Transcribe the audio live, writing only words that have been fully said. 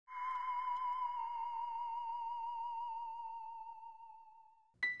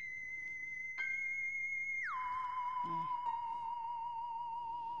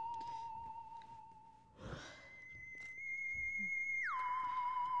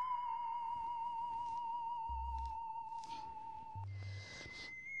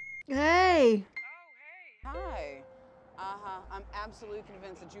absolutely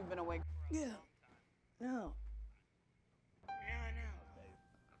convinced that you've been awake. Yeah. No. Yeah, I know.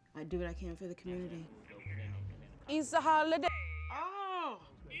 I do what I can for the community. Easter holiday. Oh!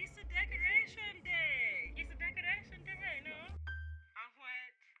 Easter decoration day. Easter decoration day, no? I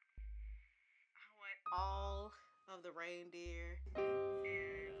want all of the reindeer and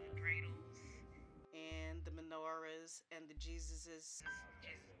the dreidels and the menorahs and the Jesuses.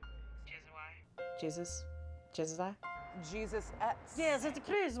 Jesus? Jesus I? Jesus X. Yes, it's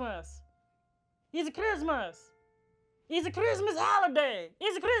Christmas. It's Christmas. It's a Christmas holiday.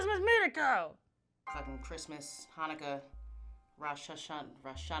 It's a Christmas miracle. Fucking Christmas, Hanukkah, Rosh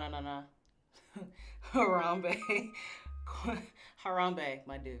Hashanah, Harambe. Harambe,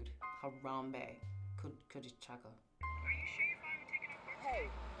 my dude. Harambe. Kujichaka. Are you sure you're fine with taking off? Hey,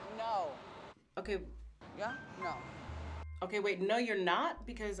 no. Okay. Yeah? No. Okay, wait, no you're not?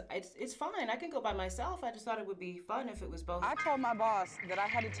 Because it's fine. I can go by myself. I just thought it would be fun if it was both. I told my boss that I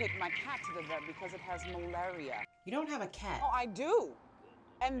had to take my cat to the vet because it has malaria. You don't have a cat. Oh, I do.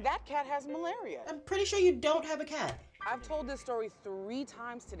 And that cat has malaria. I'm pretty sure you don't have a cat. I've told this story 3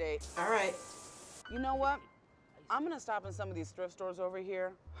 times today. All right. You know what? I'm gonna stop in some of these thrift stores over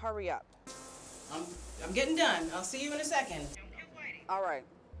here. Hurry up. I'm getting done. I'll see you in a second. All right,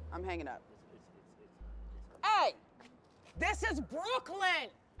 I'm hanging up. Hey, this is Brooklyn!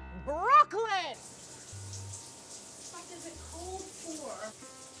 Brooklyn! What is it cold for?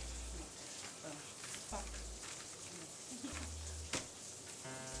 Fuck.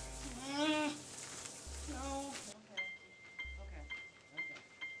 No. Okay.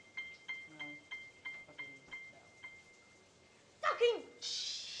 No. Fucking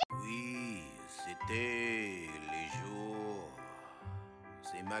shit! Oui, c'était les jours.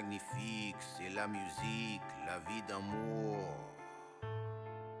 C'est magnifique, c'est la musique, la vie d'amour.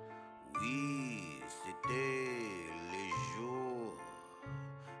 Oui, c'était les jours,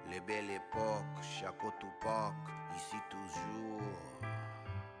 les belles époques, Chaco Tupac, ici toujours.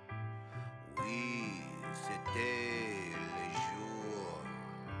 Oui, c'était les jours,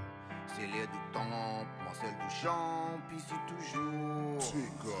 c'est l'air du temple, Marcel Duchamp, ici toujours.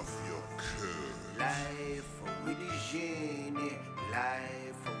 Take off your coat. Life with the Jeannie,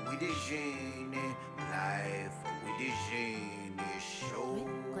 life with the Jeannie, life with the Jeannie show.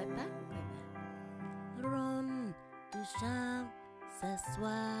 Quoi pas? Ron Duchamp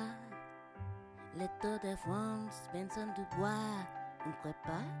s'assoit. Les Tours de France, Benson Dubois, on ne croit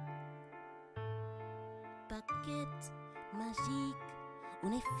pas? Paquette magique,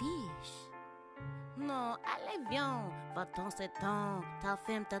 on est fiche. Non, allez viens, va-t'en c'est temps, ta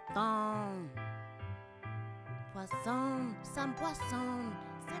femme t'attend. Poisson, sans poisson,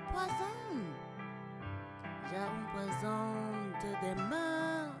 c'est poison. J'ai un poison de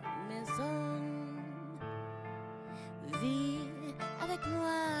ma maison. Vis avec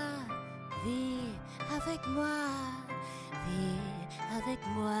moi, vis avec moi, vis avec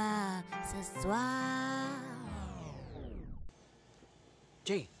moi ce soir.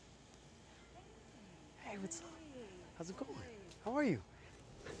 Jane. Hey, what's up? How's it going? How are you?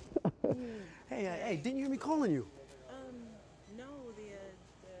 Hey, didn't you hear me calling you? No,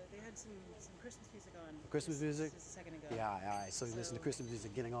 they had some Christmas music on. Christmas music? Just a second ago. Yeah, all right. So you listen to Christmas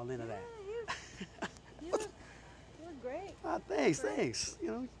music, getting all into that. You look great. Ah, thanks. You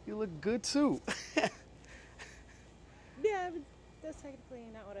know, you look good too. Yeah, but that's technically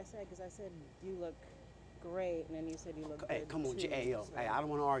not what I said, because I said you look great, and then you said you look Hey, good come on, too, Hey, yo. so. Hey, I don't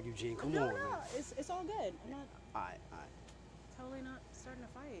want to argue, Gene. Come on, No, man. it's all good. I'm not All right. totally not starting a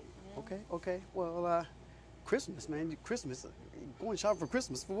fight. You know? Okay. Well, Christmas, man. Christmas. Going shopping for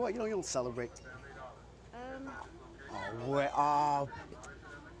Christmas for what? You don't celebrate. Oh,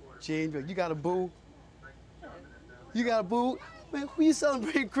 Gene, you got a boo? You got a boo? Man, who you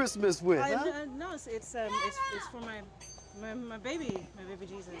celebrating Christmas with, huh? No, it's for my baby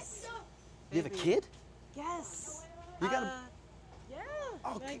Jesus. You have a kid? Yes. You got a... Yeah.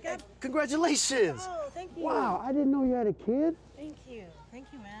 Oh, I hey, congratulations. Oh, thank you. Wow, I didn't know you had a kid. Thank you,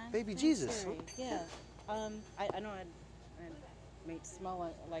 man. Baby Thanks, Jesus. Terry. Yeah. I know I made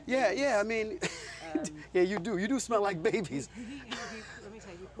smell like. Yeah, babies. I mean, yeah, you do. You do smell like babies. Let me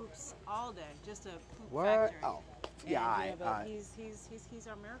tell you, he poops all day, just a poop What? factory. Oh, yeah, And, all right. He's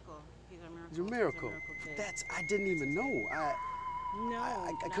our miracle. He's our miracle. He's a miracle. He's a miracle kid. That's, I didn't even know. No,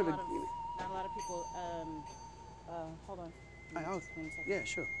 I not could've- not a lot of people. Hold on. Give me a second. Yeah,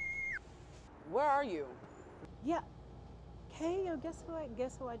 sure. Where are you? Yeah. Hey, yo, guess who I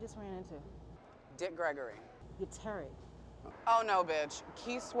just ran into? Dick Gregory. Yeah, Terry. Oh no, bitch.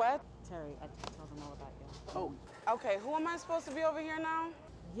 Keith Sweat? Terry, I told him all about you. Oh, Okay, who am I supposed to be over here now?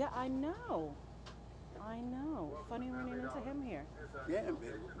 Yeah, I know. I know. Funny running into him here. Yeah, man.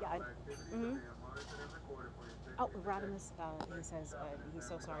 Yeah. Oh, Rodimus, he says he's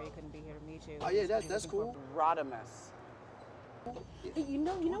so sorry he couldn't be here to meet you. Oh yeah, that's cool. Rodimus. Hey, you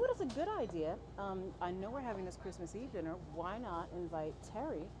know what is a good idea? I know we're having this Christmas Eve dinner. Why not invite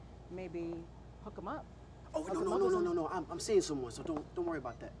Terry? Maybe hook him up. Oh no. I'm seeing someone, so don't worry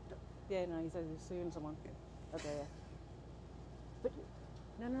about that. Yeah, no, he says he's seeing someone. Okay, yeah. But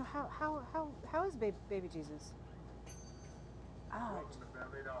no. How is baby Jesus? Oh.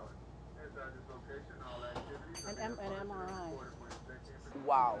 An MRI.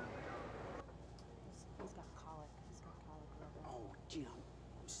 Wow. He's got colic. Oh, gee,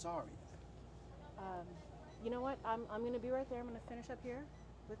 I'm sorry. You know what? I'm gonna be right there. I'm gonna finish up here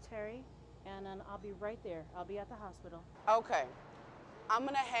with Terry, and then I'll be right there. I'll be at the hospital. Okay. I'm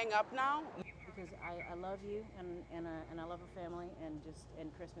gonna hang up now. Because I love you, and I love our family, and just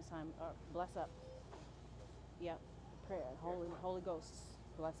in Christmas time, bless up. Yeah, prayer, Holy Ghost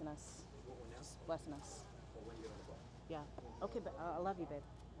blessing us, just blessing us. Yeah. Okay, but I love you, babe.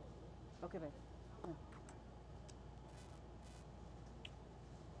 Okay, babe. Yeah.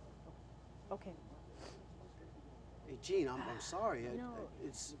 Okay. Hey, Gene, I'm sorry. You know,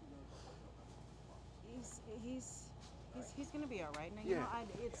 It's. He's gonna be all right. Now, you know,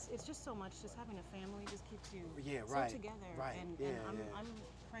 it's just so much. Just having a family just keeps you so together. Right. And I'm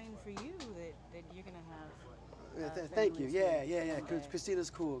praying for you that you're gonna have. Thank you. family Yeah. someday. Christina's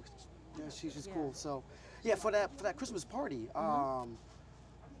cool. Yeah, she's just cool. So, yeah, for that Christmas party.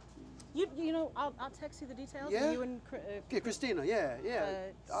 You know, I'll text you the details. Yeah? You and Yeah, Christina. Yeah.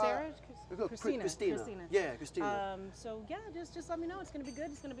 Sarah, Christina. Yeah, Christina. So yeah, just let me know. It's gonna be good.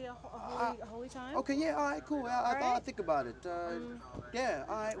 It's gonna be a holy time. Okay. Yeah. All right. Cool. I'll think about it. Yeah.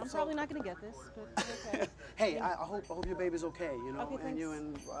 All right. I'm probably not gonna get this, but it's okay. Hey, I hope your baby's okay. You know, Okay, and you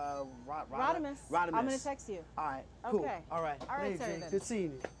thanks. and Rodimus. Rodimus. I'm gonna text you. All right. Cool. Okay. All right. All right, Hey, Terry, Jane, then. good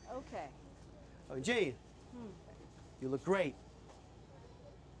seeing you. Okay. Oh, Jane, you look great.